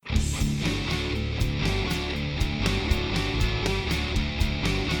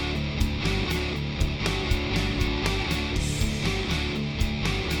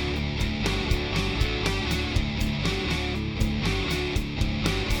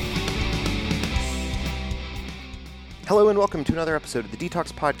Hello and welcome to another episode of the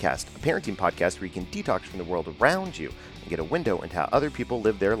Detox Podcast, a parenting podcast where you can detox from the world around you and get a window into how other people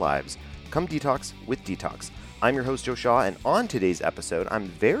live their lives. Come detox with Detox. I'm your host, Joe Shaw, and on today's episode, I'm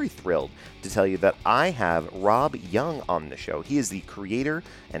very thrilled to tell you that I have Rob Young on the show. He is the creator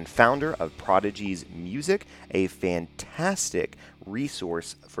and founder of Prodigies Music, a fantastic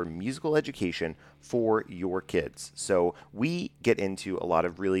resource for musical education for your kids. So we get into a lot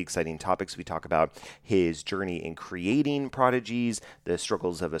of really exciting topics. We talk about his journey in creating Prodigies, the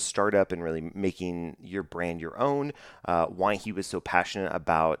struggles of a startup and really making your brand your own, why he was so passionate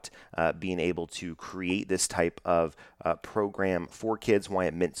about being able to create this type of program for kids, why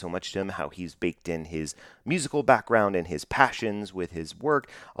it meant so much to him, how he's baked in his musical background and his passions with his work.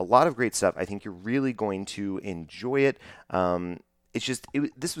 A lot of great stuff. I think you're really going to enjoy it.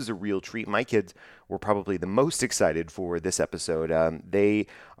 This was a real treat. My kids were probably the most excited for this episode. They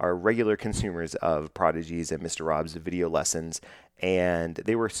are regular consumers of Prodigies and Mr. Rob's video lessons, and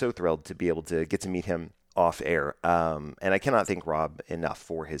they were so thrilled to be able to get to meet him off air. And I cannot thank Rob enough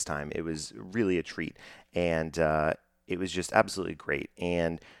for his time. It was really a treat, and it was just absolutely great.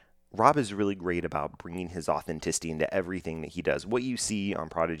 And Rob is really great about bringing his authenticity into everything that he does. What you see on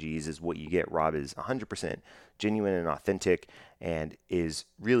Prodigies is what you get. Rob is 100% genuine and authentic and is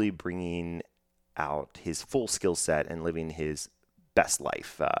really bringing out his full skill set and living his best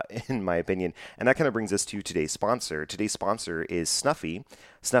life, in my opinion. And that kind of brings us to today's sponsor. Today's sponsor is Snuffy.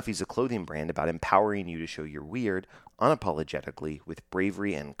 Snuffy's a clothing brand about empowering you to show your weird unapologetically with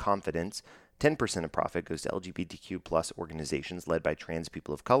bravery and confidence. 10% of profit goes to LGBTQ plus organizations led by trans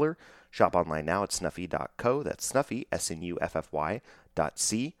people of color. Shop online now at snuffy.co. That's snuffy, SNUFFY.co.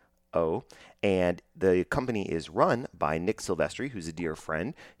 And the company is run by Nick Silvestri, who's a dear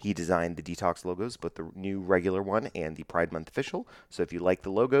friend. He designed the Detox logos, both the new regular one and the Pride Month official. So if you like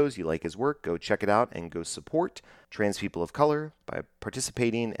the logos, you like his work, go check it out and go support trans people of color by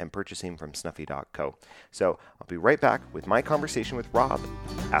participating and purchasing from snuffy.co. So I'll be right back with my conversation with Rob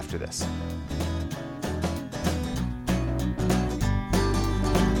after this.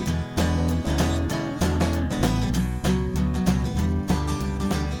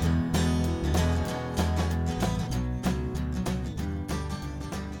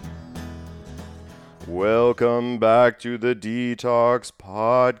 Welcome back to the Detox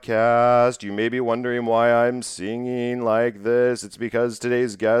Podcast. You may be wondering why I'm singing like this. It's because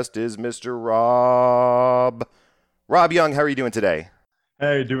today's guest is Mr. Rob. Rob Young, how are you doing today?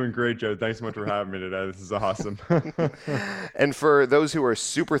 Hey, doing great, Joe. Thanks so much for having me today. This is awesome. And for those who are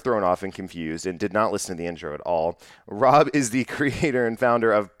super thrown off and confused and did not listen to the intro at all, Rob is the creator and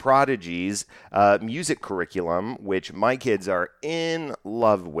founder of Prodigies music curriculum, which my kids are in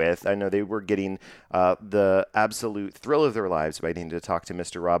love with. I know they were getting the absolute thrill of their lives by getting to talk to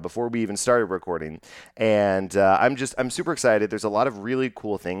Mr. Rob before we even started recording. And I'm super excited. There's a lot of really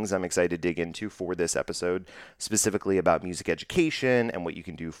cool things I'm excited to dig into for this episode, specifically about music education and what you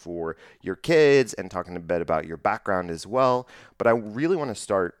can do for your kids, and talking a bit about your background as well. But I really want to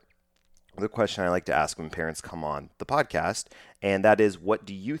start with a question I like to ask when parents come on the podcast, and that is, what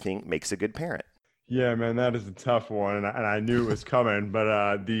do you think makes a good parent? Yeah, man, that is a tough one, and I knew it was coming.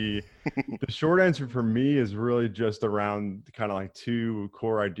 But the short answer for me is really just around kind of like two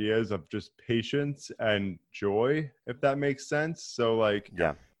core ideas of just patience and joy, if that makes sense. So like,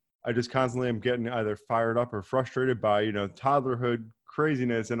 Yeah. I just constantly am getting either fired up or frustrated by, toddlerhood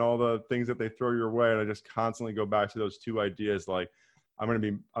craziness and all the things that they throw your way. And I just constantly go back to those two ideas. Like, I'm going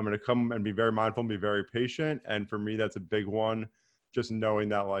to come and be very mindful and be very patient. And for me, that's a big one. Just knowing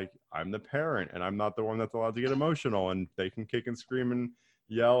that, like, I'm the parent and I'm not the one that's allowed to get emotional, and they can kick and scream and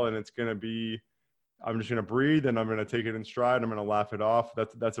yell. And I'm just going to breathe, and I'm going to take it in stride. I'm going to laugh it off.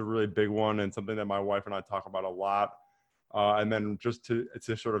 That's a really big one, and something that my wife and I talk about a lot. And then just to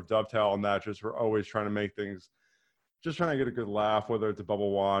sort of dovetail on that, just we're always trying to make things, just trying to get a good laugh, whether it's a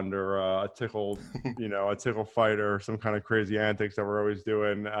bubble wand or a tickle, a tickle fight or some kind of crazy antics that we're always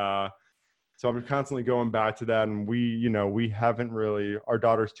doing. So I'm constantly going back to that. And we haven't really, our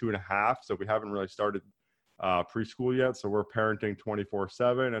daughter's 2.5, so we haven't really started preschool yet. So we're parenting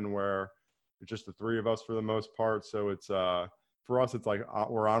 24/7, and we're just the three of us for the most part. So it's, for us, it's like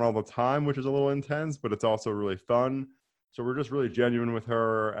we're on all the time, which is a little intense, but it's also really fun. So we're just really genuine with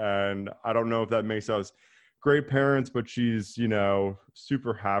her. And I don't know if that makes us great parents, but she's,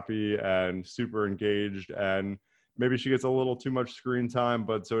 super happy and super engaged, and maybe she gets a little too much screen time,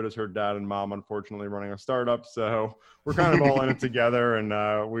 but so does her dad and mom, unfortunately, running a startup. So we're kind of all in it together.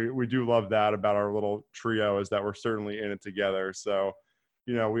 And we do love that about our little trio, is that we're certainly in it together. So,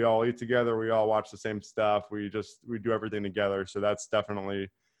 we all eat together. We all watch the same stuff. We do everything together. So that's definitely,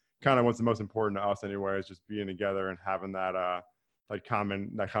 kind of what's the most important to us anyway, is just being together and having that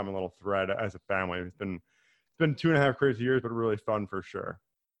common little thread as a family. It's been 2.5 crazy years, but really fun for sure.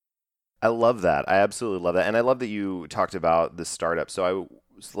 I love that. I absolutely love that. And I love that you talked about the startup. So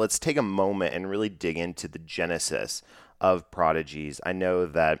let's take a moment and really dig into the genesis of Prodigies. I know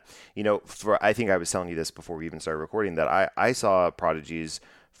that, I think I was telling you this before we even started recording, that I saw Prodigies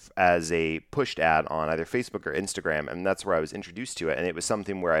as a pushed ad on either Facebook or Instagram, and that's where I was introduced to it. And it was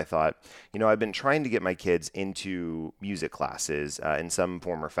something where I thought, I've been trying to get my kids into music classes in some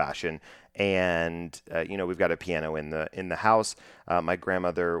form or fashion, and we've got a piano in the house. My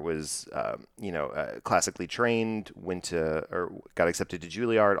grandmother was classically trained, went to or got accepted to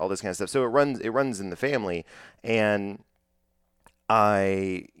Juilliard, all this kind of stuff. So it runs in the family, and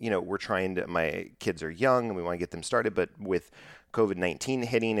we're trying to, my kids are young and we want to get them started, but with COVID-19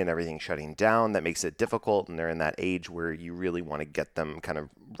 hitting and everything shutting down, that makes it difficult. And they're in that age where you really want to get them kind of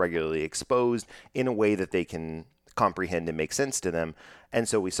regularly exposed in a way that they can comprehend and make sense to them. And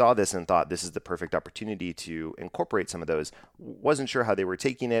so we saw this and thought this is the perfect opportunity to incorporate some of those. Wasn't sure how they were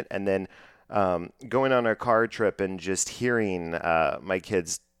taking it. And then going on a car trip and just hearing my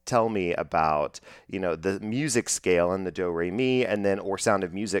kids tell me about the music scale and the do re mi, and then or Sound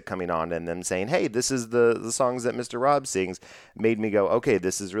of Music coming on and them saying, hey, this is the songs that Mr. Rob sings, made me go, okay,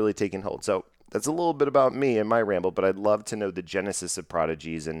 this is really taking hold. So that's a little bit about me and my ramble, but I'd love to know the genesis of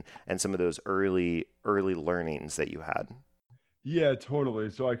Prodigies and some of those early learnings that you had. Yeah, totally.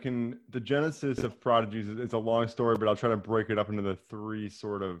 So the genesis of Prodigies is a long story, but I'll try to break it up into the three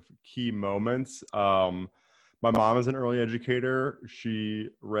sort of key moments. My mom is an early educator. She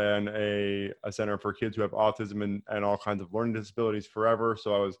ran a center for kids who have autism and all kinds of learning disabilities forever.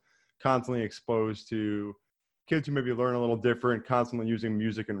 So I was constantly exposed to kids who maybe learn a little different, constantly using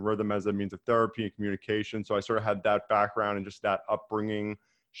music and rhythm as a means of therapy and communication. So I sort of had that background and just that upbringing.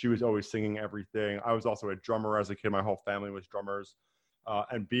 She was always singing everything. I was also a drummer as a kid. My whole family was drummers.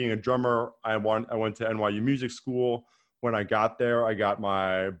 And being a drummer, I went to NYU Music School. When I got there, I got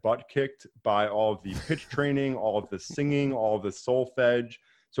my butt kicked by all of the pitch training, all of the singing, all of the solfege.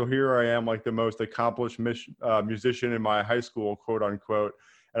 So here I am, like the most accomplished musician in my high school, quote unquote,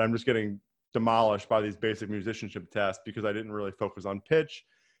 and I'm just getting demolished by these basic musicianship tests because I didn't really focus on pitch,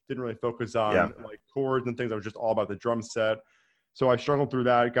 didn't really focus Yeah. on like chords and things. I was just all about the drum set. So I struggled through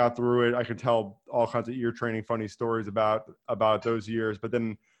that, got through it. I could tell all kinds of ear training, funny stories about those years. But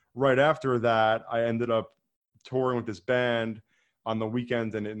then right after that, I ended up touring with this band on the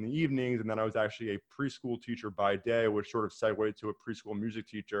weekends and in the evenings. And then I was actually a preschool teacher by day, which sort of segued to a preschool music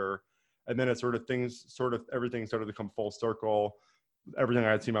teacher. And then everything started to come full circle. Everything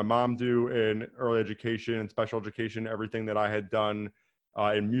I had seen my mom do in early education and special education, everything that I had done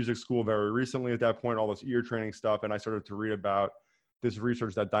in music school very recently at that point, all this ear training stuff. And I started to read about this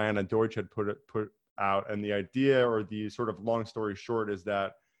research that Diana Deutsch had put out. And the idea, or the sort of long story short, is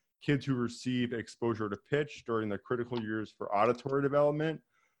that kids who receive exposure to pitch during the critical years for auditory development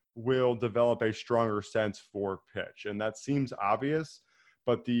will develop a stronger sense for pitch. And that seems obvious,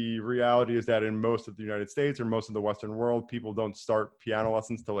 but the reality is that in most of the United States or most of the Western world, people don't start piano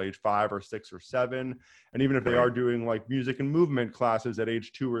lessons till age 5 or 6 or 7. And even if they are doing like music and movement classes at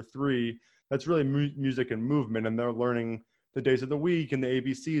age 2 or 3, that's really music and movement. And they're learning the days of the week and the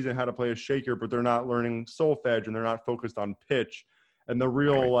ABCs and how to play a shaker, but they're not learning solfege and they're not focused on pitch. And the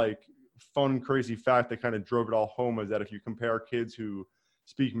real like fun, crazy fact that kind of drove it all home is that if you compare kids who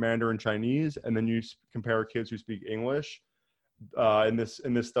speak Mandarin Chinese and then you compare kids who speak English, in this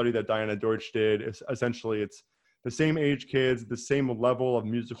study that Diana Deutsch did, it's the same age kids, the same level of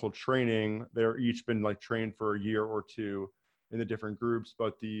musical training. They're each been like trained for a year or two in the different groups.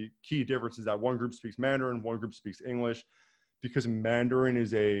 But the key difference is that one group speaks Mandarin, one group speaks English. Because Mandarin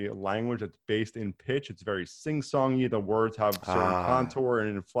is a language that's based in pitch, it's very sing-songy. The words have certain contour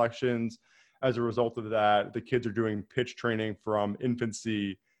and inflections. As a result of that, the kids are doing pitch training from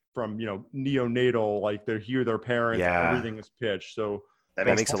infancy, from neonatal, like they hear their parents. Yeah. Everything is pitch. So That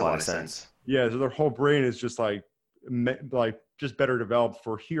makes a lot of sense. yeah, so their whole brain is just like just better developed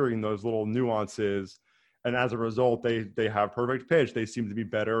for hearing those little nuances. And as a result, they have perfect pitch. They seem to be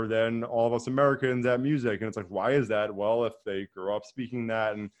better than all of us Americans at music. And it's like, why is that? Well, if they grew up speaking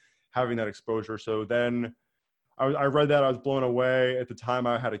that and having that exposure. So then I read that, I was blown away. At the time,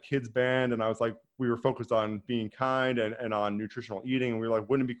 I had a kids band, and I was like, we were focused on being kind and on nutritional eating. And we were like,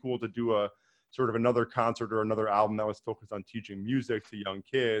 wouldn't it be cool to do a sort of another concert or another album that was focused on teaching music to young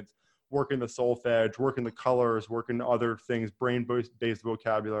kids, working the solfege, working the colors, working other things, brain-based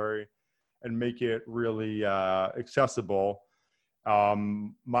vocabulary, and make it really accessible.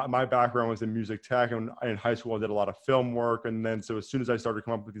 My background was in music tech, and in high school I did a lot of film work. And then so as soon as I started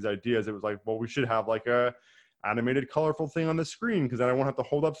coming up with these ideas, it was like, well, we should have like a animated colorful thing on the screen, because then I won't have to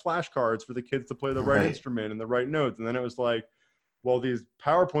hold up flashcards for the kids to play the right instrument and the right notes. And then it was like, well, these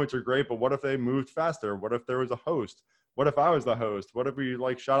PowerPoints are great, but what if they moved faster? What if there was a host? What if I was the host? What if we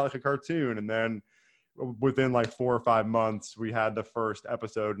like shot it like a cartoon? And then within like 4 or 5 months, we had the first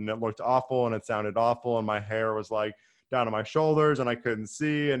episode, and it looked awful and it sounded awful, and my hair was like down to my shoulders and I couldn't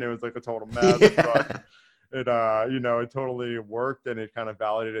see, and it was like a total mess. But it it totally worked, and it kind of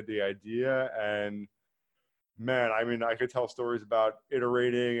validated the idea. And man, I mean, I could tell stories about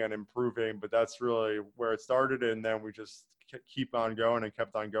iterating and improving, but that's really where it started. And then we just keep on going and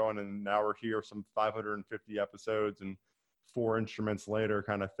kept on going, and now we're here, some 550 episodes and 4 instruments later,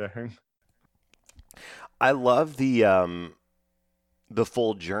 kind of thing. I love the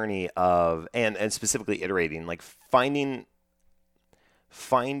full journey of, and specifically iterating, like finding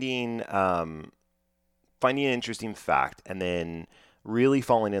an interesting fact and then really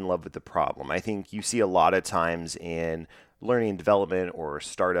falling in love with the problem. I think you see a lot of times in learning and development or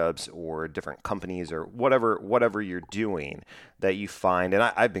startups or different companies or whatever you're doing, that you find, and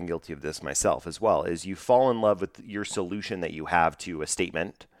I've been guilty of this myself as well, is you fall in love with your solution that you have to a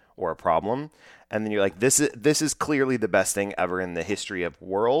statement or a problem, and then you're like, this is clearly the best thing ever in the history of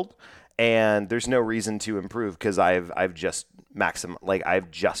world, and there's no reason to improve because I've just I've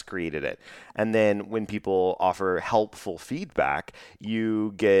just created it. And then when people offer helpful feedback,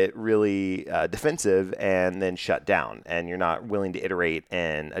 you get really defensive and then shut down, and you're not willing to iterate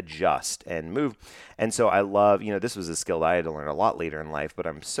and adjust and move. And so I love, this was a skill that I had to learn a lot later in life, but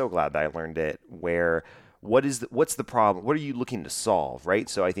I'm so glad that I learned it. What's the problem? What are you looking to solve, right?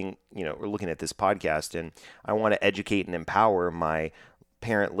 So I think, we're looking at this podcast, and I want to educate and empower my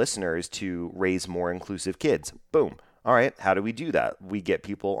parent listeners to raise more inclusive kids. Boom. All right, how do we do that? We get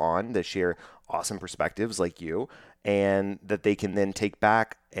people on that share awesome perspectives like you, and that they can then take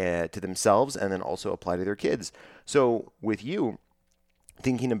back to themselves and then also apply to their kids. So with you,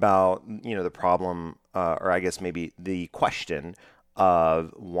 thinking about, the problem, or I guess maybe the question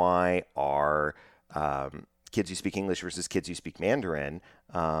of why are kids who speak English versus kids who speak Mandarin,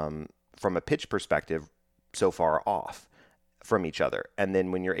 from a pitch perspective, so far off from each other. And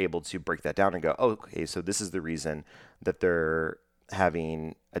then when you're able to break that down and go, oh, okay, so this is the reason that they're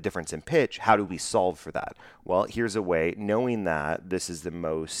having a difference in pitch. How do we solve for that? Well, here's a way, knowing that this is the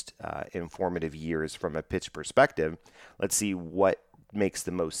most informative years from a pitch perspective, let's see what makes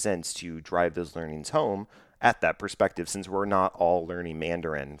the most sense to drive those learnings home at that perspective, since we're not all learning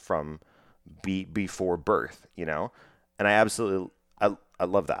Mandarin from before birth, And I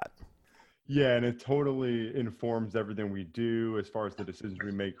love that. Yeah, and it totally informs everything we do as far as the decisions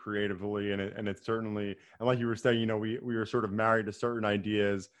we make creatively. And it certainly, and like you were saying, we are sort of married to certain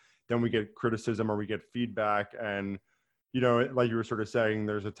ideas, then we get criticism or we get feedback. And, like you were sort of saying,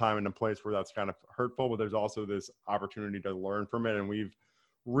 there's a time and a place where that's kind of hurtful, but there's also this opportunity to learn from it. And we've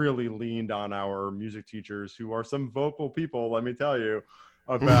really leaned on our music teachers, who are some vocal people, let me tell you,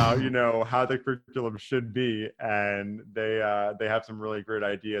 about how the curriculum should be, and they have some really great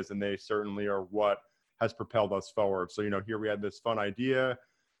ideas, and they certainly are what has propelled us forward. So here we had this fun idea,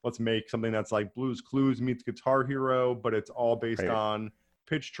 let's make something that's like Blue's Clues meets Guitar Hero, but it's all based on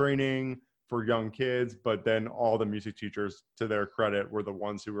pitch training for young kids. But then all the music teachers, to their credit, were the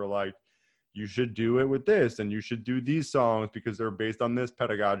ones who were like, you should do it with this, and you should do these songs because they're based on this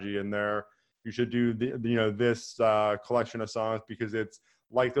pedagogy, and you should do this collection of songs because it's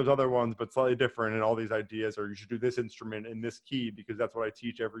like those other ones, but slightly different, and all these ideas, or you should do this instrument in this key because that's what I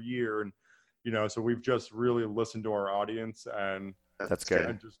teach every year. And, so we've just really listened to our audience, and that's good.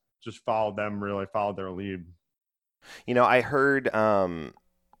 And just followed their lead. I heard one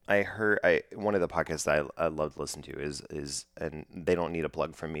of the podcasts I love to listen to is, and they don't need a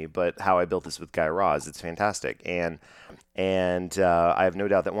plug from me, but How I Built This with Guy Raz. It's fantastic. And I have no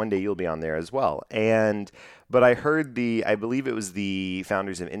doubt that one day you'll be on there as well. But I heard I believe it was the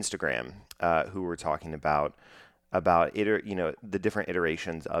founders of Instagram, who were talking about the different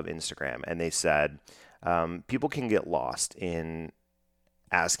iterations of Instagram. And they said, people can get lost in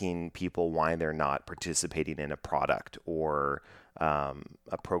asking people why they're not participating in a product or a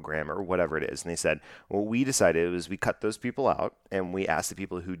program or whatever it is. And they said, what we decided was we cut those people out, and we asked the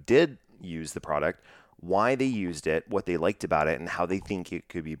people who did use the product why they used it, what they liked about it, and how they think it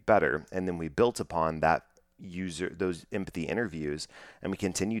could be better. And then we built upon that those empathy interviews, and we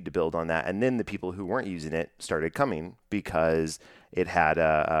continued to build on that. And then the people who weren't using it started coming because it had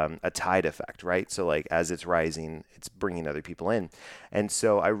a tide effect, right? So like as it's rising, it's bringing other people in. And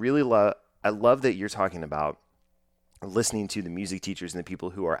so I love that you're talking about listening to the music teachers and the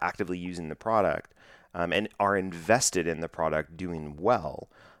people who are actively using the product and are invested in the product doing well,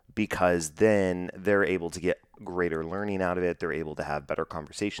 because then they're able to get greater learning out of it. They're able to have better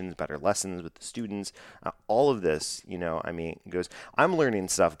conversations, better lessons with the students. All of this, I mean, goes, I'm learning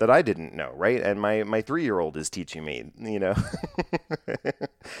stuff that I didn't know, right? And my 3-year-old is teaching me,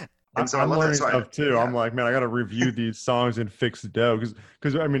 I'm learning stuff too. Yeah. I'm like, man, I got to review these songs in fixed do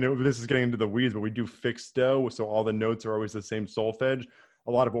because I mean, this is getting into the weeds, but we do fixed do, so all the notes are always the same solfege.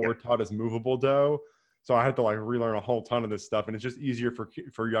 A lot of what we're taught is movable do, so I had to like relearn a whole ton of this stuff, and it's just easier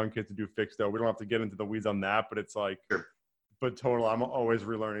for young kids to do fixed do. We don't have to get into the weeds on that, but it's like, but totally, I'm always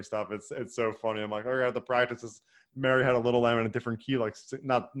relearning stuff. It's so funny. I'm like, oh, I have to practice this. Mary had a little lamb in a different key, like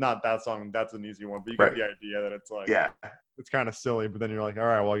not that song. That's an easy one, but you get the idea that it's like, it's kind of silly, but then you're like, all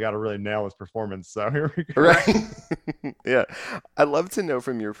right, well, I got to really nail this performance. So here we go. Right. Yeah. I'd love to know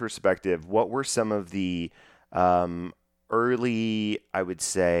from your perspective, what were some of the early, I would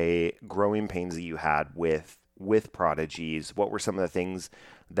say, growing pains that you had with Prodigies? What were some of the things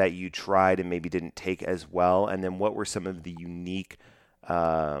that you tried and maybe didn't take as well? And then what were some of the unique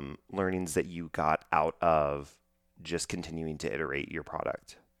learnings that you got out of just continuing to iterate your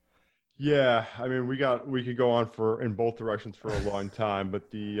product? Yeah, I mean, we could go on for in both directions for a long time, but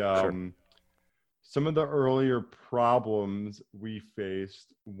the Sure. some of the earlier problems we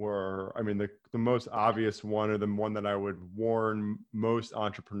faced were, I mean, the most obvious one, or the one that I would warn most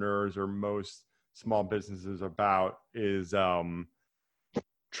entrepreneurs or most small businesses about, is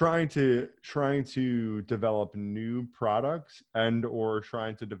trying to develop new products or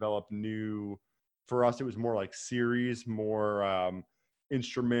trying to develop new. For us, it was more like series, more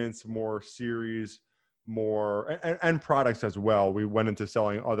instruments, more series, more and products as well. We went into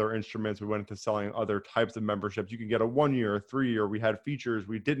selling other instruments. We went into selling other types of memberships. You can get a 1 year, 3 year. We had features.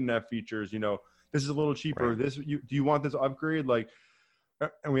 We didn't have features. This is a little cheaper. Right. Do you want this upgrade? Like,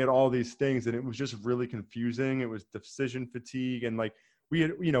 and we had all these things, and it was just really confusing. It was decision fatigue, and like we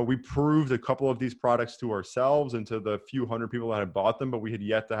had, we proved a couple of these products to ourselves and to the few hundred people that had bought them, but we had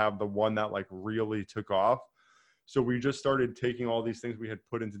yet to have the one that like really took off. So we just started taking all these things we had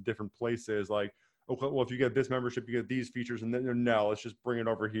put into different places, like, okay, well, if you get this membership, you get these features, and then no, let's just bring it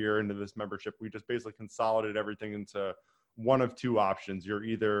over here into this membership. We just basically consolidated everything into one of two options. You're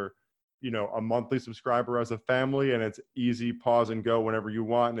either, a monthly subscriber as a family, and it's easy, pause and go whenever you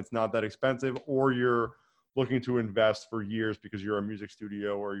want, and it's not that expensive, or you're looking to invest for years because you're a music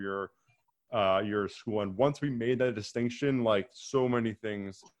studio or you're a school. And once we made that distinction, like, so many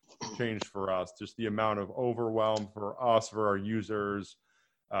things changed for us. Just the amount of overwhelm for us, for our users.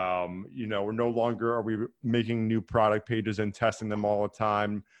 We're no longer are we making new product pages and testing them all the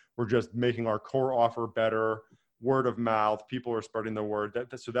time. We're just making our core offer better. Word of mouth, people are spreading the word.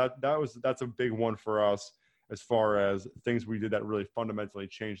 That's a big one for us, as far as things we did that really fundamentally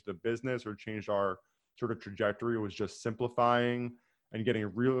changed the business or changed our sort of trajectory. Was just simplifying and getting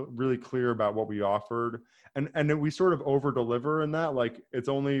really clear about what we offered. And then we sort of over deliver in that, like, it's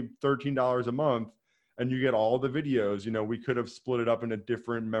only $13 a month and you get all the videos. We could have split it up into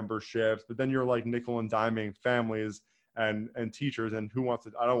different memberships, but then you're like nickel and diming families and teachers, and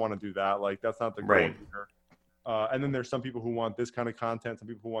I don't want to do that. Like, that's not the goal Right. here. And then there's some people who want this kind of content, some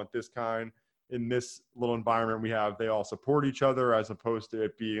people who want this kind. In this little environment we have, they all support each other, as opposed to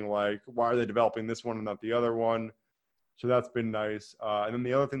it being like, why are they developing this one and not the other one? So that's been nice. And then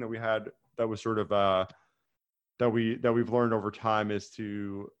the other thing that we had that was sort of that we've learned over time is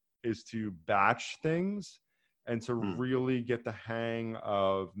to batch things, and to really get the hang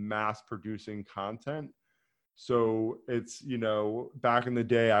of mass producing content. So it's, back in the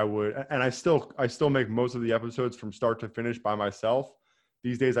day I would, and I still make most of the episodes from start to finish by myself.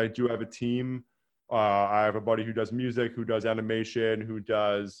 These days I do have a team. I have a buddy who does music, who does animation, who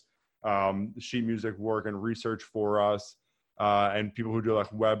does sheet music work and research for us, and people who do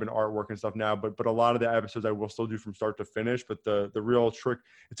like web and artwork and stuff now. But a lot of the episodes I will still do from start to finish. But the real trick,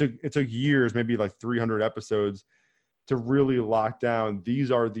 it took years, maybe like 300 episodes, to really lock down. These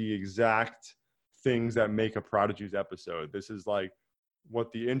are the exact things that make a Prodigies episode. This is like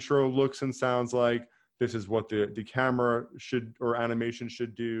what the intro looks and sounds like. This is what the camera should, or animation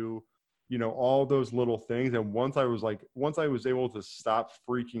should do. All those little things. And once I was able to stop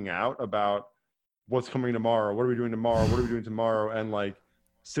freaking out about what's coming tomorrow, what are we doing tomorrow, and like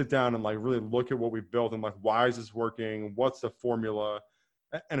sit down and like really look at what we built and like, why is this working? What's the formula?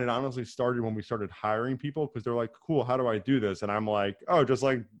 And it honestly started when we started hiring people, because they're like, cool, how do I do this? And I'm like, oh, just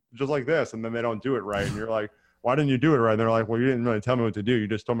like this. And then they don't do it right. And you're like, why didn't you do it right? And they're like, well, you didn't really tell me what to do. You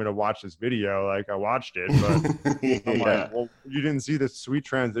just told me to watch this video. Like, I watched it, but I'm like, well, you didn't see the sweet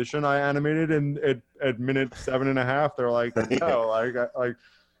transition I animated at minute 7.5. They're like, no,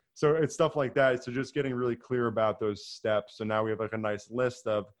 so it's stuff like that. So just getting really clear about those steps. So now we have like a nice list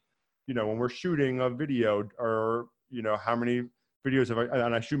of, when we're shooting a video, or, how many videos have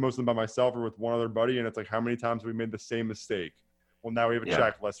and I shoot most of them by myself or with one other buddy. And it's like, how many times have we made the same mistake? Well, now we have a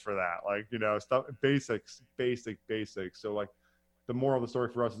checklist for that. Like, stuff, basics. So like the moral of the story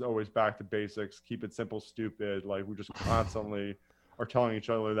for us is always back to basics. Keep it simple, stupid. Like, we just constantly are telling each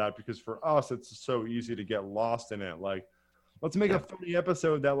other that, because for us, it's so easy to get lost in it. Like, let's make a funny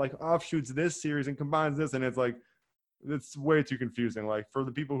episode that like offshoots this series and combines this. And it's like, it's way too confusing. Like, for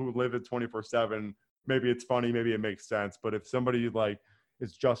the people who live it 24/7, maybe it's funny, maybe it makes sense. But if somebody like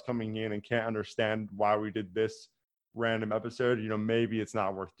is just coming in and can't understand why we did this random episode, maybe it's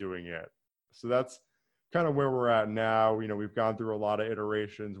not worth doing it. So that's kind of where we're at now. We've gone through a lot of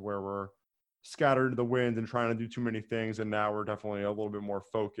iterations where we're scattered to the wind and trying to do too many things. And now we're definitely a little bit more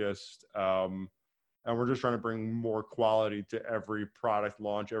focused. And we're just trying to bring more quality to every product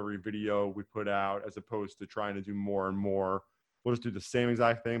launch, every video we put out, as opposed to trying to do more and more. We'll just do the same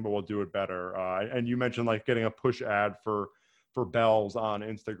exact thing, but we'll do it better. And you mentioned like getting a push ad for bells on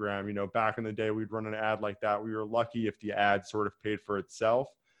Instagram. Back in the day, we'd run an ad like that. We were lucky if the ad sort of paid for itself.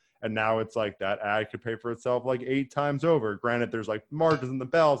 And now it's like that ad could pay for itself like 8 times over. Granted, there's like margins in the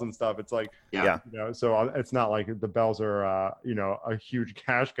bells and stuff. It's like, so it's not like the bells are, a huge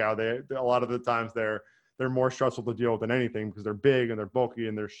cash cow. A lot of the times they're more stressful to deal with than anything, because they're big and they're bulky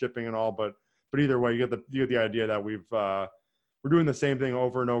and they're shipping and all. But either way, you get the idea that we're doing the same thing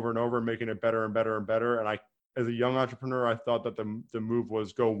over and over and over, making it better and better and better. And as a young entrepreneur, I thought that the move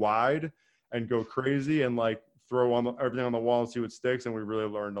was go wide and go crazy and like throw everything on the wall and see what sticks. And we really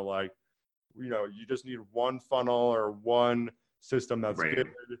learned to like, you just need one funnel or one system that's good.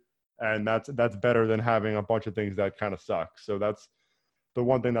 And that's better than having a bunch of things that kind of suck. So that's the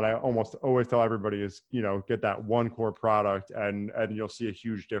one thing that I almost always tell everybody is, get that one core product and you'll see a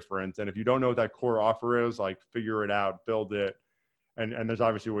huge difference. And if you don't know what that core offer is, like, figure it out, build it. And there's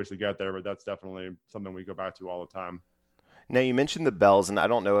obviously ways to get there, but that's definitely something we go back to all the time. Now, you mentioned the bells, and I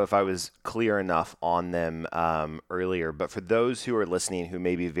don't know if I was clear enough on them earlier, but for those who are listening who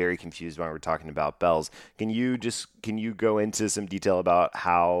may be very confused when we're talking about bells, can you go into some detail about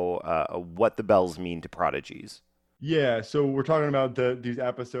what the bells mean to Prodigies? Yeah, so we're talking about these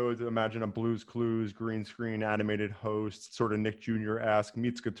episodes. Imagine a Blue's Clues green screen animated host, sort of Nick Jr.-esque,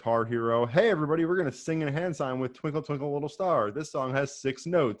 meets Guitar Hero. Hey, everybody, we're going to sing in a hand sign with Twinkle, Twinkle, Little Star. This song has 6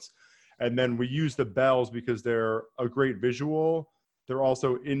 notes. And then we use the bells because they're a great visual. They're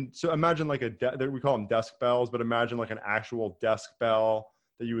also so imagine like we call them desk bells, but imagine like an actual desk bell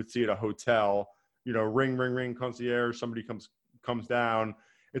that you would see at a hotel. Ring, ring, ring, concierge, somebody comes down.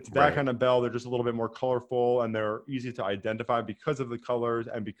 It's that kind of bell. They're just a little bit more colorful and they're easy to identify because of the colors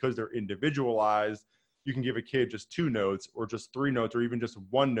and because they're individualized. You can give a kid just 2 notes or just 3 notes or even just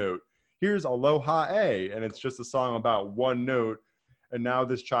 1 note. Here's Aloha A, and it's just a song about 1 note. And now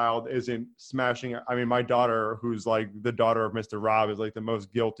this child isn't smashing. I mean, my daughter, who's like the daughter of Mr. Rob, is like the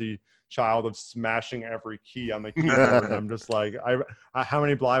most guilty child of smashing every key on the keyboard. And I'm just like, how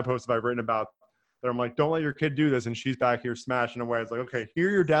many blog posts have I written about that? I'm like, don't let your kid do this. And she's back here smashing away. It's like, okay, here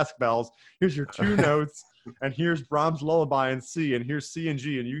are your desk bells. Here's your 2 notes. And here's Brahms' Lullaby in C. And here's C and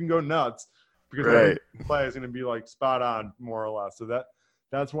G. And you can go nuts because whatever you play is going to be like spot on, more or less. So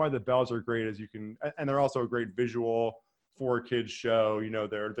that's why the bells are great, and they're also a great visual for a kid's show.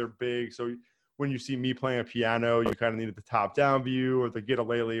 They're big. So when you see me playing a piano, you kind of need the top down view, or the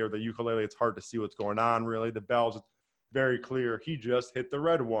guitarlele or the ukulele. It's hard to see what's going on, really. The bells, it's very clear. He just hit the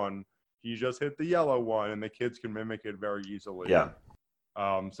red one. He just hit the yellow one, and the kids can mimic it very easily. Yeah.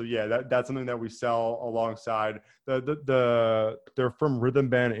 So yeah, that's something that we sell alongside they're from Rhythm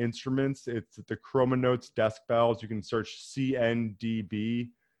Band Instruments. It's the Chroma Notes desk bells. You can search CNDB.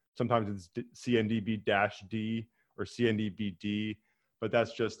 Sometimes it's CNDB-D or CNDBD, but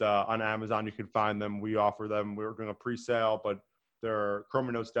that's just on Amazon. You can find them. We offer them. We're doing a pre-sale, but they're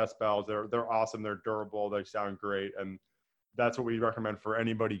Chroma Notes desk bells. They're awesome. They're durable. They sound great, and that's what we recommend for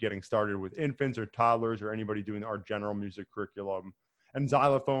anybody getting started with infants or toddlers or anybody doing our general music curriculum. And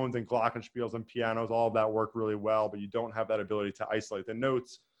xylophones and glockenspiels and pianos, all of that work really well, but you don't have that ability to isolate the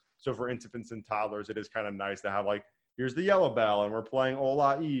notes. So for infants and toddlers, it is kind of nice to have like, here's the yellow bell and we're playing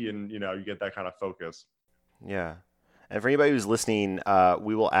Ola E, and you get that kind of focus. Yeah. And for anybody who's listening,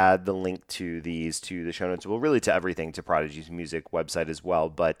 we will add the link to these to the show notes. Well, really to everything, to Prodigy's music website as well,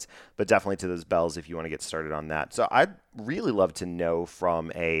 but definitely to those bells if you want to get started on that. So I'd really love to know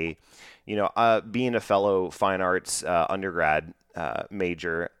from a being a fellow fine arts undergrad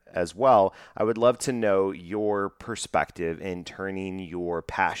major as well, I would love to know your perspective in turning your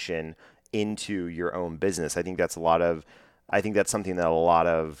passion into your own business. I think that's something that a lot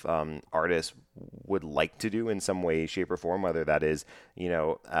of artists would like to do in some way, shape, or form, whether that is,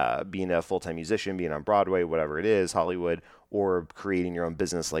 being a full-time musician, being on Broadway, whatever it is, Hollywood, or creating your own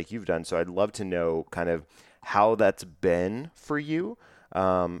business like you've done. So I'd love to know kind of how that's been for you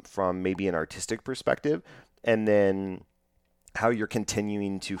from maybe an artistic perspective, and then how you're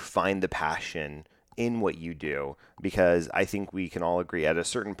continuing to find the passion in what you do, because I think we can all agree at a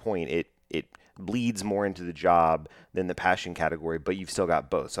certain point it bleeds more into the job than the passion category, but you've still got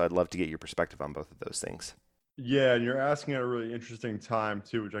both. So I'd love to get your perspective on both of those things. Yeah, and you're asking at a really interesting time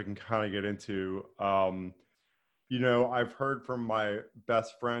too, which I can kind of get into. I've heard from my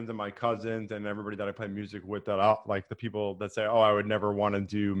best friends and my cousins and everybody that I play music with that like the people that say, "Oh, I would never want to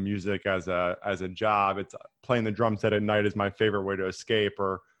do music as a job. It's playing the drum set at night is my favorite way to escape."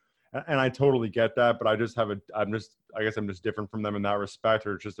 And I totally get that, but I guess I'm just different from them in that respect,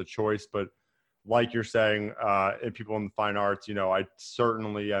 or it's just a choice. But like you're saying, and people in the fine arts, I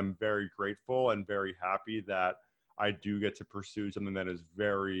certainly am very grateful and very happy that I do get to pursue something that is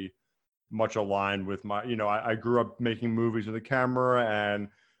very much aligned with my, I grew up making movies with a camera, and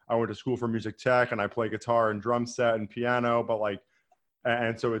I went to school for music tech, and I play guitar and drum set and piano, but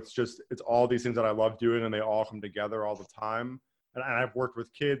and so it's all these things that I love doing, and they all come together all the time. And I've worked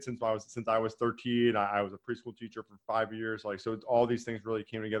with kids since I was 13. I was a preschool teacher for 5 years. So it's all these things really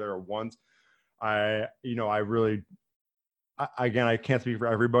came together at once. Again, I can't speak for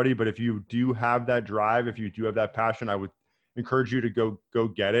everybody, but if you do have that drive, if you do have that passion, I would encourage you to go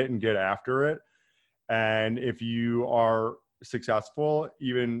get it and get after it. And if you are successful,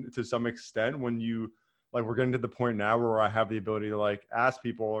 even to some extent, when you we're getting to the point now where I have the ability to ask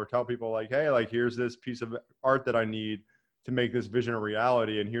people or tell people hey, here's this piece of art that I need to make this vision a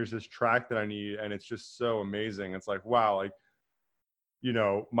reality, and here's this track that I need, and it's just so amazing. It's wow,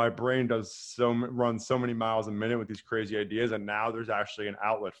 my brain runs so many miles a minute with these crazy ideas, and now there's actually an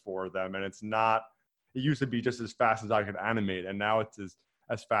outlet for them. And it used to be just as fast as I could animate, and now it's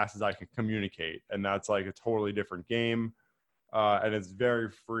as fast as I can communicate. And that's a totally different game. And it's very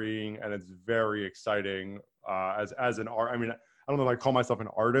freeing, and it's very exciting as an art. I mean, I don't know if I call myself an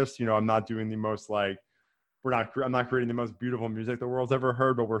artist. I'm not doing the most I'm not creating the most beautiful music the world's ever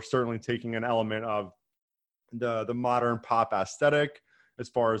heard, but we're certainly taking an element of the modern pop aesthetic as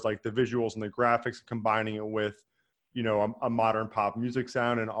far as the visuals and the graphics, combining it with a modern pop music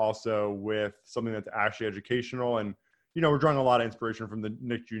sound, and also with something that's actually educational. And we're drawing a lot of inspiration from the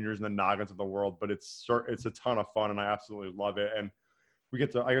Nick Juniors and the Noggins of the world, but it's a ton of fun, and I absolutely love it. And I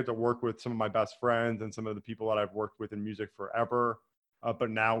get to work with some of my best friends and some of the people that I've worked with in music forever.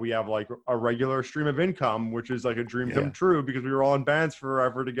 But now we have a regular stream of income, which is a dream come true, because we were all in bands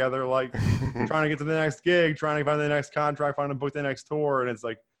forever together, trying to get to the next gig, trying to find the next contract, trying to book the next tour. And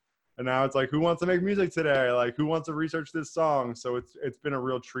and now it's who wants to make music today? Who wants to research this song? So it's been a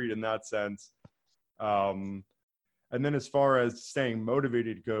real treat in that sense. And then as far as staying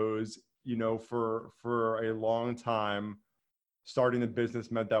motivated goes, for a long time, starting the business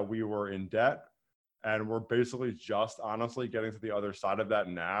meant that we were in debt. And we're basically just honestly getting to the other side of that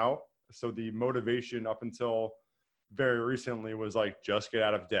now. So the motivation up until very recently was just get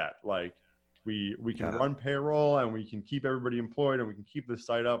out of debt. We can run payroll, and we can keep everybody employed, and we can keep the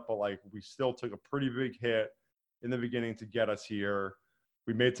site up, but we still took a pretty big hit in the beginning to get us here.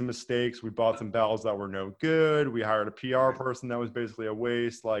 We made some mistakes. We bought some bells that were no good. We hired a PR person that was basically a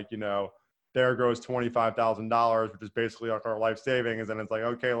waste. There goes $25,000, which is basically our life savings. And it's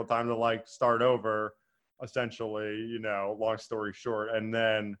okay, well, time to start over, essentially, long story short. And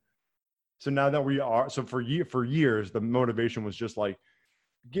then, so now that for years, the motivation was just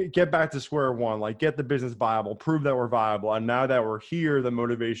get back to square one, get the business viable, prove that we're viable. And now that we're here, the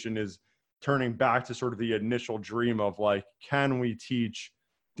motivation is turning back to sort of the initial dream of can we teach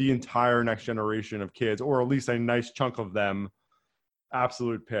the entire next generation of kids, or at least a nice chunk of them,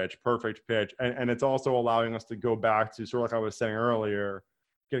 absolute pitch, perfect pitch. And it's also allowing us to go back to sort of I was saying earlier,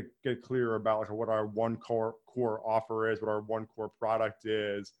 get clear about what our one core offer is, what our one core product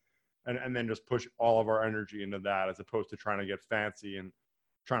is, and then just push all of our energy into that, as opposed to trying to get fancy and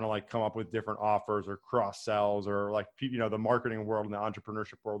trying to come up with different offers or cross sells, or the marketing world and the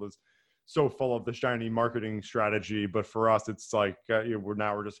entrepreneurship world is so full of the shiny marketing strategy. But for us, it's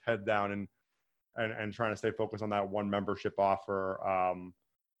we're just head down and trying to stay focused on that one membership offer.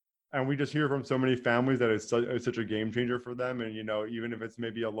 And we just hear from so many families that it's such a game changer for them. And, even if it's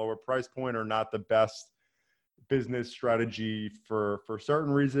maybe a lower price point or not the best, business strategy for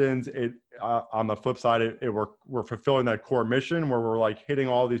certain reasons. It on the flip side, we're fulfilling that core mission where we're like hitting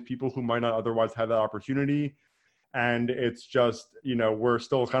all these people who might not otherwise have that opportunity. And it's just, we're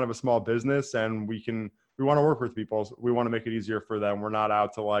still kind of a small business, and we want to work with people. So we want to make it easier for them. We're not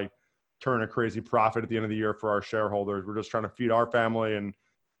out to like turn a crazy profit at the end of the year for our shareholders. We're just trying to feed our family and,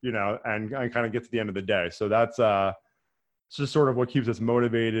 and kind of get to the end of the day. So that's it's just sort of what keeps us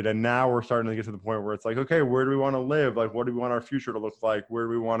motivated. And now we're starting to get to the point where it's like, okay, where do we want to live? Like, what do we want our future to look like? Where do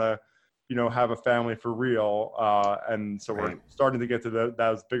we want to, have a family for real? And so we're starting to get to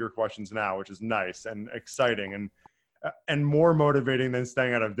those bigger questions now, which is nice and exciting and more motivating than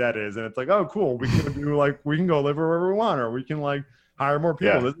staying out of debt is. And it's like, oh, cool. We can go live wherever we want, or we can like hire more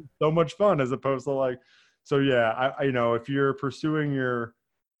people. Yeah. This is so much fun, as opposed to like, so yeah, I if you're pursuing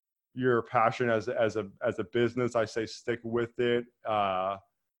your passion as a business, I say stick with it. The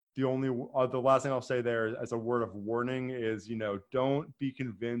last thing I'll say there as a word of warning is, don't be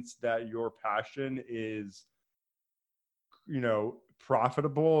convinced that your passion is,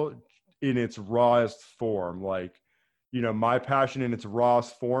 profitable in its rawest form. Like, my passion in its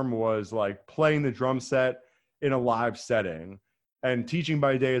rawest form was like playing the drum set in a live setting, and teaching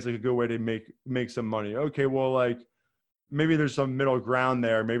by day is like a good way to make some money. Okay, well, like maybe there's some middle ground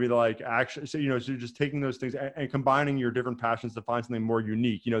there. Maybe like actually, so you're just taking those things and combining your different passions to find something more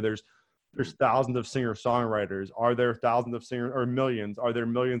unique. There's thousands of singer-songwriters. Are there thousands of singers, or millions? Are there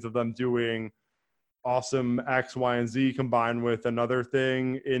millions of them doing awesome X, Y, and Z combined with another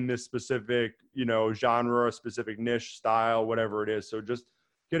thing in this specific, genre, specific niche, style, whatever it is? So just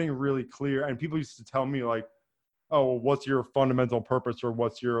getting really clear. And people used to tell me like, oh, well, what's your fundamental purpose, or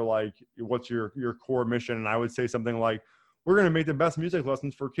what's your core mission? And I would say something like, we're going to make the best music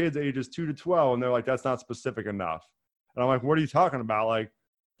lessons for kids ages 2 to 12. And they're like, that's not specific enough. And I'm like, what are you talking about? Like,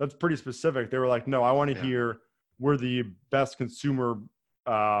 that's pretty specific. They were like, no, I want to hear we're the best consumer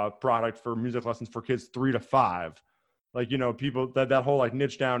product for music lessons for kids 3 to 5. Like, people that whole like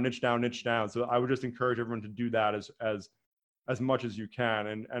niche down. So I would just encourage everyone to do that as much as you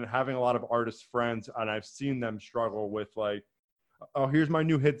can. And having a lot of artist friends, and I've seen them struggle with like, oh, here's my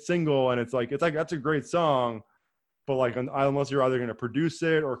new hit single. And it's like, that's a great song, but like, unless you're either going to produce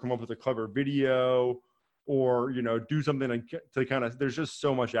it or come up with a clever video, or, do something to kind of, there's just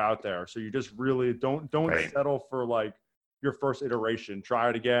so much out there. So you just really don't settle for like your first iteration. Try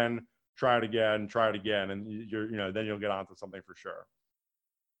it again. And then you'll get onto something for sure.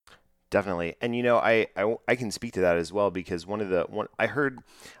 Definitely. And, I can speak to that as well, because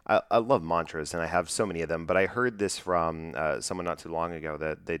I love mantras, and I have so many of them, but I heard this from someone not too long ago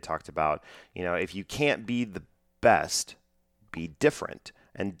that they talked about, if you can't be the best, be different.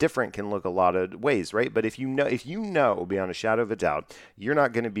 And different can look a lot of ways, right? But if you know beyond a shadow of a doubt, you're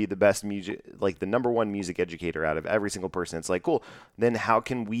not going to be the best music, like the number one music educator out of every single person. It's like, cool, then how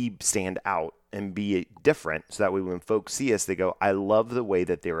can we stand out and be different, so that way when folks see us, they go, I love the way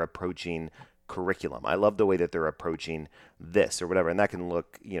that they're approaching curriculum. I love the way that they're approaching this or whatever. And that can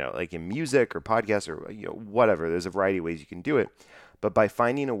look, like in music or podcasts or, whatever. There's a variety of ways you can do it. But by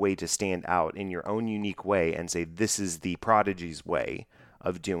finding a way to stand out in your own unique way and say, this is the Prodigies way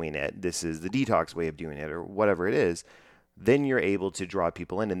of doing it, this is the Detox way of doing it, or whatever it is, then you're able to draw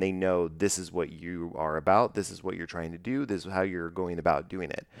people in, and they know this is what you are about, this is what you're trying to do, this is how you're going about doing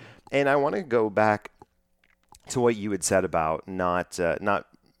it. And I want to go back to what you had said about not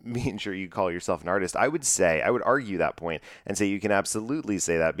being sure you call yourself an artist. I would argue that point and say you can absolutely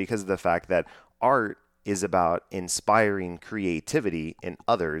say that, because of the fact that art is about inspiring creativity in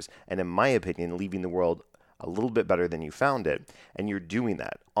others, and in my opinion, leaving the world a little bit better than you found it. And you're doing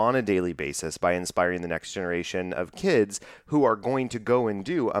that on a daily basis by inspiring the next generation of kids who are going to go and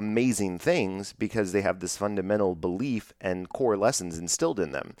do amazing things because they have this fundamental belief and core lessons instilled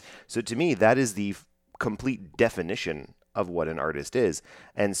in them. So to me, that is the complete definition of what an artist is.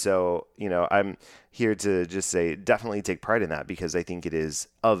 And so, I'm here to just say, definitely take pride in that, because I think it is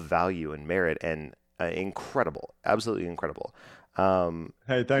of value and merit and incredible, absolutely incredible.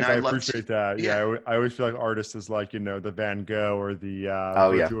 Hey, thanks. I appreciate that. Yeah, I always feel like artist is like, the Van Gogh or the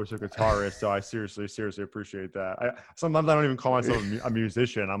virtuoso guitarist. So I seriously appreciate that. Sometimes I don't even call myself a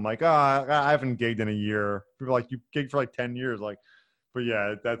musician. I'm like, I haven't gigged in a year. People are like, you gigged for like 10 years. Like, but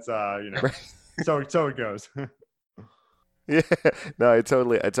yeah, that's so it goes. Yeah, no, I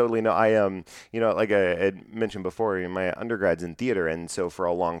totally know. I like I had mentioned before, my undergrad's in theater, and so for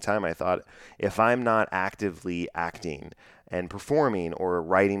a long time I thought, if I'm not actively acting and performing or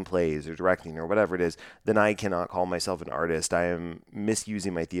writing plays or directing or whatever it is, then I cannot call myself an artist. I am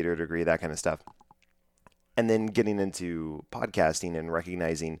misusing my theater degree, that kind of stuff. And then getting into podcasting and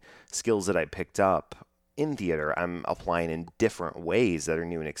recognizing skills that I picked up in theater, I'm applying in different ways that are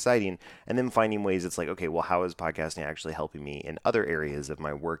new and exciting, and then finding ways it's like, okay, well, how is podcasting actually helping me in other areas of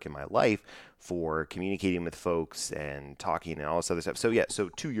my work and my life for communicating with folks and talking and all this other stuff. So yeah, so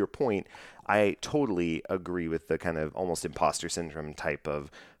to your point, I totally agree with the kind of almost imposter syndrome type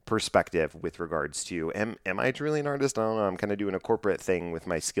of perspective with regards to am I truly an artist? I don't know. I'm kind of doing a corporate thing with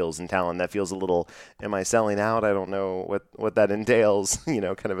my skills and talent. That feels a little, am I selling out? I don't know what that entails, kind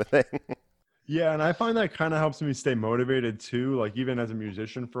of a thing. Yeah, and I find that kind of helps me stay motivated too. Like even as a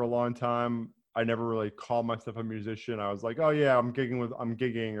musician for a long time, I never really called myself a musician. I was like, oh yeah, I'm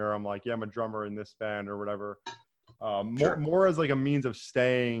gigging, or I'm like, yeah, I'm a drummer in this band or whatever. More as like a means of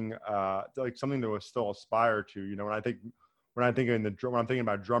staying, like something to still aspire to. When I'm thinking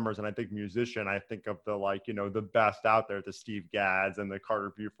about drummers and I think musician, I think of the like, the best out there, the Steve Gadds and the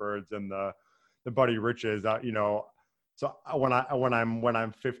Carter Bufords and the Buddy Riches, So when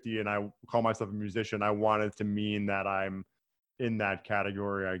I'm 50 and I call myself a musician, I want it to mean that I'm in that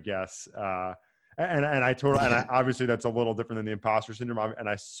category, I guess. And obviously that's a little different than the imposter syndrome. And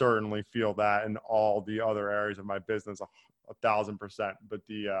I certainly feel that in all the other areas of my business, 1,000%. But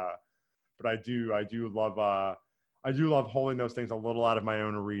I do love holding those things a little out of my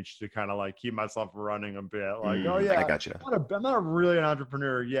own reach to kind of like keep myself running a bit. Like, oh yeah, I got you. I'm not really an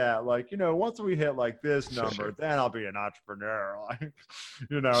entrepreneur yet. Like, once we hit like this number, then I'll be an entrepreneur. Like,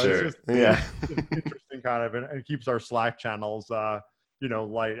 Sure. it's just it's interesting kind of, and it keeps our Slack channels,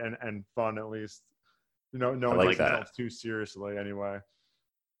 light and fun at least. No one like takes that. themselves too seriously anyway.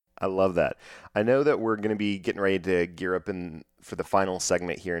 I love that. I know that we're going to be getting ready to gear up for the final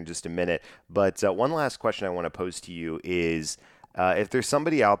segment here in just a minute, but one last question I want to pose to you is if there's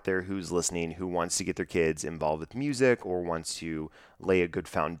somebody out there who's listening who wants to get their kids involved with music or wants to lay a good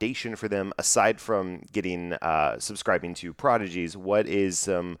foundation for them, aside from getting subscribing to Prodigies, what is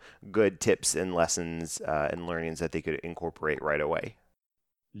some good tips and lessons and learnings that they could incorporate right away?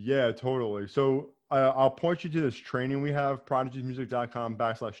 Yeah, totally. So I'll point you to this training we have,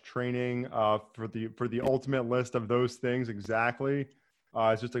 prodigiesmusic.com/training, for the ultimate list of those things exactly.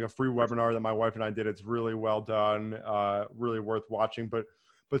 It's just like a free webinar that my wife and I did. It's really well done, really worth watching. But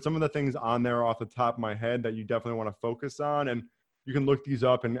some of the things on there off the top of my head that you definitely want to focus on, and you can look these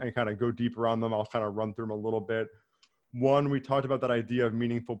up and kind of go deeper on them. I'll kind of run through them a little bit. One, we talked about that idea of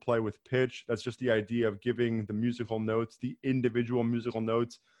meaningful play with pitch. That's just the idea of giving the musical notes, the individual musical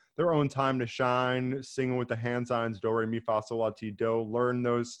notes, their own time to shine, singing with the hand signs, do, re, mi, fa, sol, la, ti, do. Learn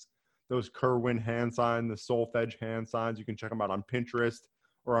those Kerwin hand signs, the solfege hand signs. You can check them out on Pinterest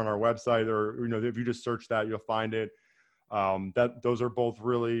or on our website, or, if you just search that, you'll find it. Those are both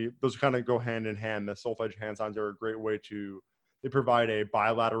those kind of go hand in hand. The solfege hand signs are a great way they provide a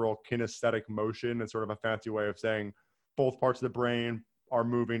bilateral kinesthetic motion. It's sort of a fancy way of saying both parts of the brain are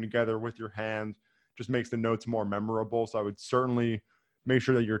moving together with your hand. Just makes the notes more memorable. So I would certainly make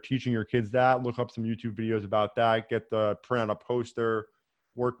sure that you're teaching your kids that. Look up some YouTube videos about that. Print out a poster,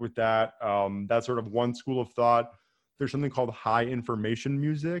 work with that. That's sort of one school of thought. There's something called high information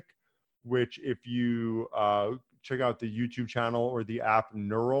music, which if you check out the YouTube channel or the app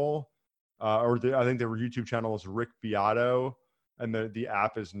Neural, I think the YouTube channel is Rick Beato, and the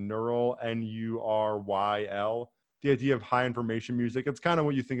app is Neural, Nuryl. The idea of high information music, it's kind of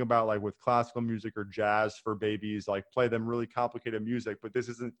what you think about like with classical music or jazz for babies, like play them really complicated music. But this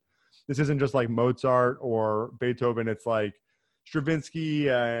isn't just like Mozart or Beethoven. It's like Stravinsky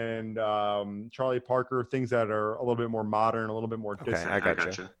and Charlie Parker, things that are a little bit more modern, a little bit more distant. I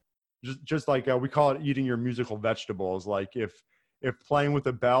gotcha. Just like we call it eating your musical vegetables. Like if Playing with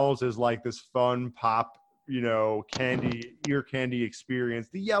the Bells is like this fun pop, ear candy experience,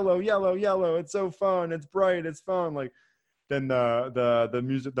 the yellow, it's so fun, it's bright, it's fun. Like then the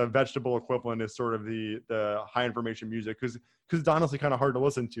music, the vegetable equivalent is sort of the high information music, because it's honestly kind of hard to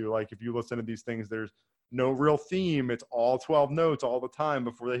listen to. Like if you listen to these things, there's no real theme. It's all 12 notes all the time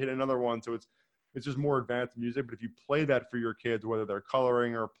before they hit another one. So it's just more advanced music. But if you play that for your kids, whether they're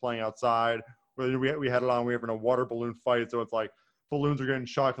coloring or playing outside, whether we had it on, we were in a water balloon fight, so it's like balloons are getting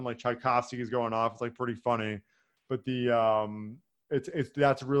shot and like Tchaikovsky is going off. It's like pretty funny. But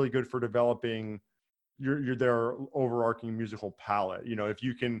that's really good for developing their overarching musical palette. If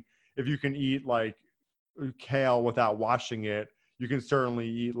you can eat like kale without washing it, you can certainly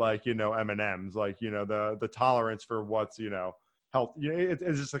eat like M&Ms. Like the tolerance for what's health.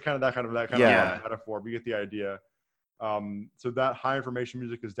 It's just that kind of metaphor. But you get the idea. So that high information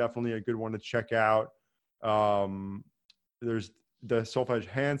music is definitely a good one to check out. There's the solfege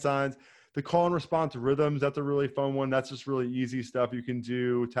hand signs, the call and response rhythms. That's a really fun one. That's just really easy stuff you can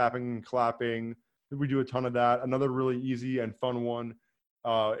do. Tapping and clapping. We do a ton of that. Another really easy and fun one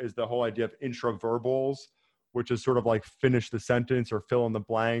is the whole idea of intraverbals, which is sort of like finish the sentence or fill in the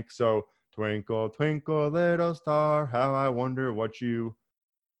blank. So twinkle, twinkle, little star, how I wonder what you,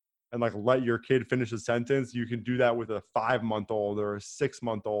 and like let your kid finish a sentence. You can do that with a 5-month-old or a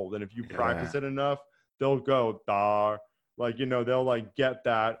 6-month-old. And if you practice it enough, they'll go dar. Like, they'll like get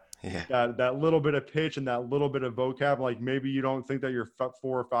that little bit of pitch and that little bit of vocab. Like maybe you don't think that your 4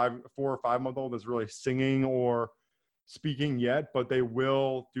 or 5-month-old is really singing or speaking yet, but they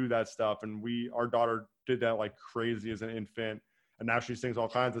will do that stuff. And our daughter did that like crazy as an infant, and now she sings all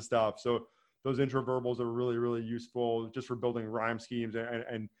kinds of stuff. So those intraverbals are really, really useful just for building rhyme schemes.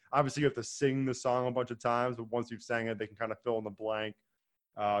 And obviously you have to sing the song a bunch of times, but once you've sang it, they can kind of fill in the blank.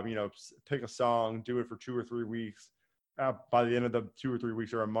 Pick a song, do it for 2 or 3 weeks. By the end of the 2 or 3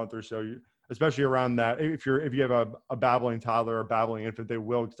 weeks or a month or so, especially around that, if you have a babbling toddler or a babbling infant, they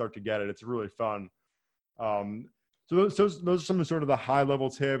will start to get it. It's really fun. So those are some of sort of the high level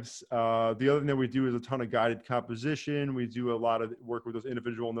tips. The other thing that we do is a ton of guided composition. We do a lot of work with those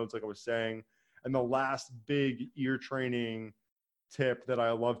individual notes, like I was saying. And the last big ear training tip that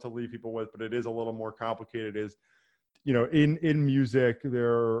I love to leave people with, but it is a little more complicated, is, in music,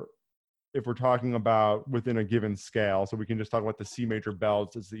 if we're talking about within a given scale, so we can just talk about the C major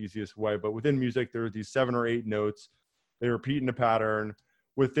belts, it's the easiest way. But within music, there are these 7 or 8 notes. They repeat in a pattern.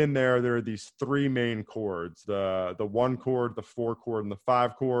 Within there are these 3 main chords, the 1 chord, the 4 chord, and the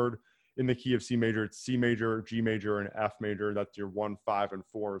 5 chord. In the key of C major, it's C major, G major, and F major. That's your 1, 5, and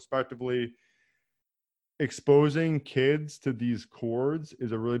 4, respectively. Exposing kids to these chords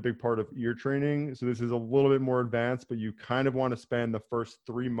is a really big part of ear training. So this is a little bit more advanced, but you kind of want to spend the first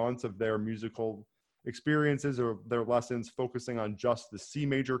 3 months of their musical experiences or their lessons focusing on just the C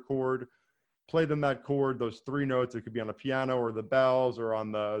major chord. Play them that chord, those 3 notes. It could be on a piano or the bells or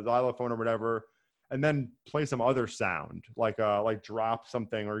on the xylophone or whatever, and then play some other sound, like drop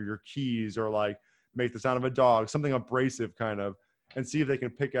something or your keys, or like make the sound of a dog, something abrasive kind of, and see if they can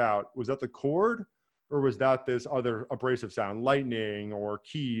pick out, was that the chord or was that this other abrasive sound, lightning or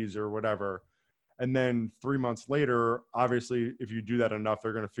keys or whatever. And then 3 months later, obviously, if you do that enough,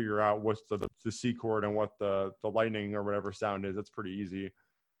 they're going to figure out what's the C chord and what the lightning or whatever sound is. That's pretty easy.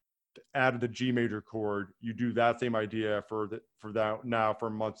 Add the G major chord, you do that same idea for that. Now for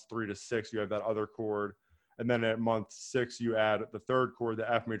months 3 to 6, you have that other chord, and then at month 6 you add the 3rd chord, the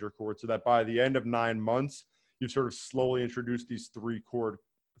F major chord, so that by the end of 9 months you've sort of slowly introduced these 3 core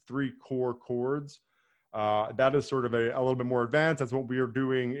chords. That is sort of a little bit more advanced. That's what we are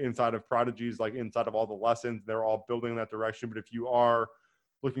doing inside of Prodigies, like inside of all the lessons. They're all building in that direction. But if you are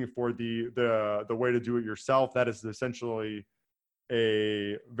looking for the way to do it yourself, that is essentially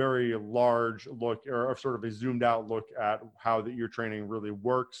a very large look, or sort of a zoomed out look at how the ear training really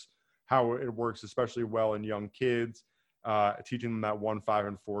works, how it works especially well in young kids. Teaching them that 1, 5,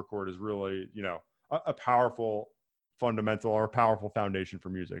 and 4 chord is really, a powerful fundamental or a powerful foundation for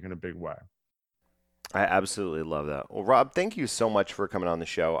music in a big way. I absolutely love that. Well, Rob, thank you so much for coming on the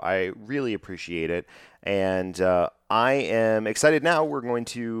show. I really appreciate it. And I am excited now. We're going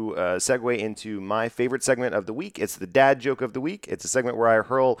to segue into my favorite segment of the week. It's the dad joke of the week. It's a segment where I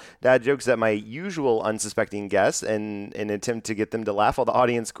hurl dad jokes at my usual unsuspecting guests in an attempt to get them to laugh while the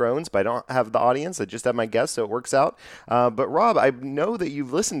audience groans. But I don't have the audience. I just have my guests, so it works out. But Rob, I know that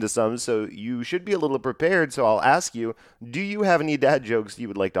you've listened to some, so you should be a little prepared. So I'll ask you, do you have any dad jokes you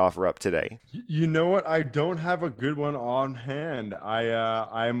would like to offer up today? You know what? I don't have a good one on hand.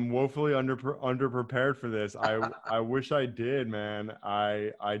 I'm woefully underprepared for this. I wish I did, man.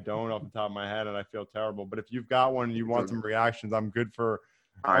 I don't off the top of my head, and I feel terrible. But if you've got one and you want some reactions, I'm good for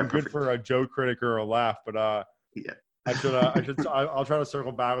a joke critic or a laugh. But yeah. I'll try to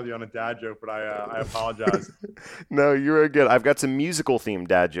circle back with you on a dad joke, but I apologize. No, you're good. I've got some musical themed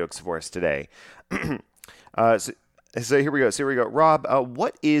dad jokes for us today. So here we go. Rob,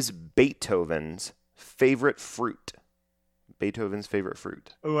 what is Beethoven's favorite fruit? Beethoven's favorite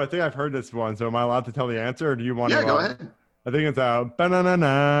fruit. Oh, I think I've heard this one. So am I allowed to tell the answer, or do you want to? Yeah, go ahead. I think it's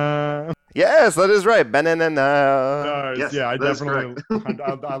banana. Yes, that is right. Banana. Yes, yeah, I definitely.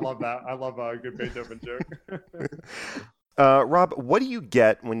 I love that. I love a good Beethoven joke. Rob, what do you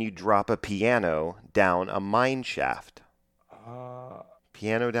get when you drop a piano down a mine shaft?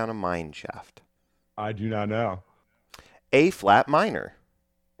 Piano down a mine shaft. I do not know. A flat minor.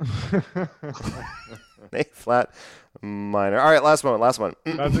 A flat minor. All right, last one.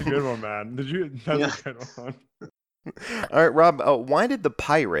 That's a good one, man. That's a good one. All right, Rob, why did the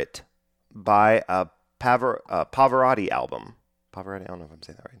pirate buy a Pavarotti album? Pavarotti, I don't know if I'm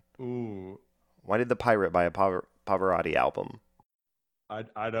saying that right. Ooh. Why did the pirate buy a Pavarotti album?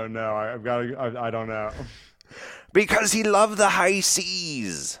 I don't know. I don't know. Because he loved the high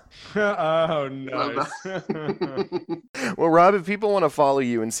seas. Oh, nice. Well, Rob, if people want to follow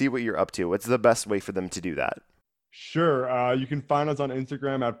you and see what you're up to, what's the best way for them to do that? Sure. You can find us on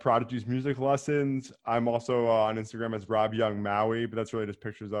Instagram at Prodigies Music Lessons. I'm also on Instagram as Rob Young Maui, but that's really just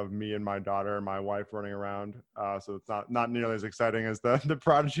pictures of me and my daughter and my wife running around. So it's not nearly as exciting as the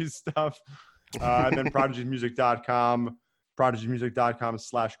Prodigies stuff. And then prodigiesmusic.com,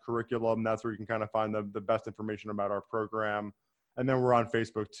 prodigiesmusic.com/curriculum. That's where you can kind of find the best information about our program. And then we're on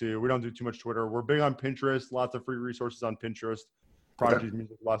Facebook too. We don't do too much Twitter. We're big on Pinterest, lots of free resources on Pinterest, Prodigies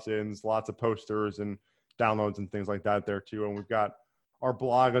Music Lessons, lots of posters and downloads and things like that there too. And we've got our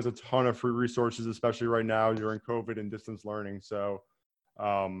blog has a ton of free resources, especially right now during COVID and distance learning. So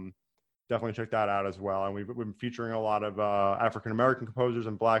definitely check that out as well. And we've been featuring a lot of African-American composers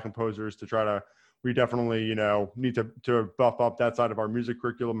and Black composers we definitely, need to buff up that side of our music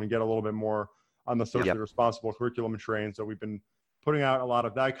curriculum and get a little bit more on the socially responsible curriculum train. So we've been putting out a lot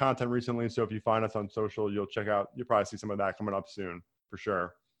of that content recently. So if you find us on social, you'll probably see some of that coming up soon for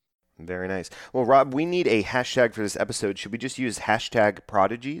sure. Very nice. Well, Rob, we need a hashtag for this episode. Should we just use hashtag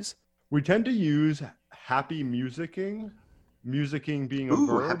Prodigies? We tend to use happy musicking being a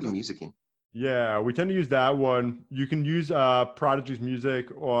verb. Happy musicking. Yeah, we tend to use that one. You can use Prodigies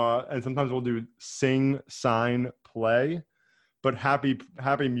music, and sometimes we'll do sing, sign, play. But happy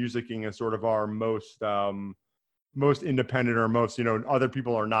musicking is sort of our most independent or most, other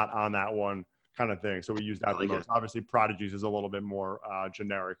people are not on that one kind of thing. So we use that the most. Obviously, Prodigies is a little bit more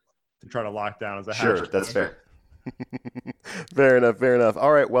generic to try to lock down as a hashtag. Sure, that's fair. Fair enough.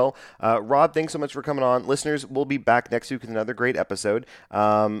 All right, well, Rob, thanks so much for coming on. Listeners, we'll be back next week with another great episode.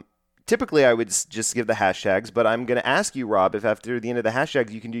 Typically, I would just give the hashtags, but I'm going to ask you, Rob, if after the end of the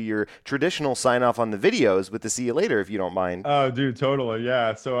hashtags, you can do your traditional sign-off on the videos with the see you later, if you don't mind. Oh, dude, totally,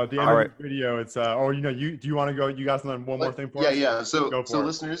 yeah. So at the end of the video, it's, do you want to go, you guys want one more thing for us? Yeah. So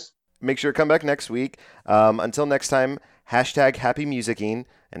listeners, make sure to come back next week. Until next time, hashtag happy musicking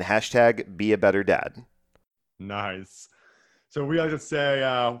and hashtag be a better dad. Nice. So we like to say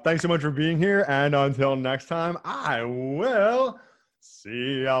thanks so much for being here, and until next time, I will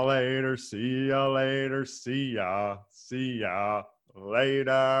see ya later, see ya later, see ya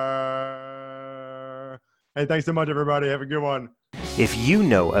later. Hey, thanks so much, everybody. Have a good one. If you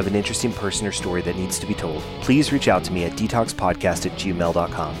know of an interesting person or story that needs to be told, please reach out to me at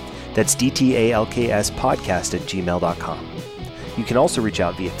detoxpodcast@gmail.com. That's DTALKS podcast@gmail.com. You can also reach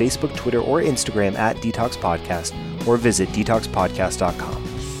out via Facebook, Twitter, or Instagram at Detox Podcast, or visit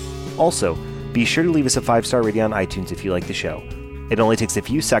detoxpodcast.com. Also, be sure to leave us a 5-star rating on iTunes if you like the show. It only takes a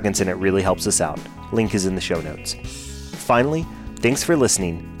few seconds and it really helps us out. Link is in the show notes. Finally, thanks for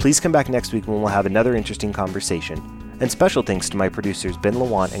listening. Please come back next week when we'll have another interesting conversation. And special thanks to my producers Ben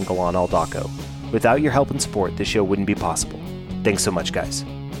Lawant and Galan Aldaco. Without your help and support, this show wouldn't be possible. Thanks so much, guys.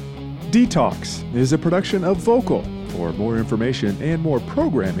 Detox is a production of Vocal. For more information and more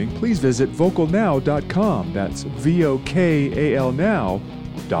programming, please visit vocalnow.com. That's VOKAL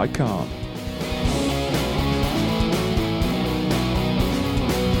now.com.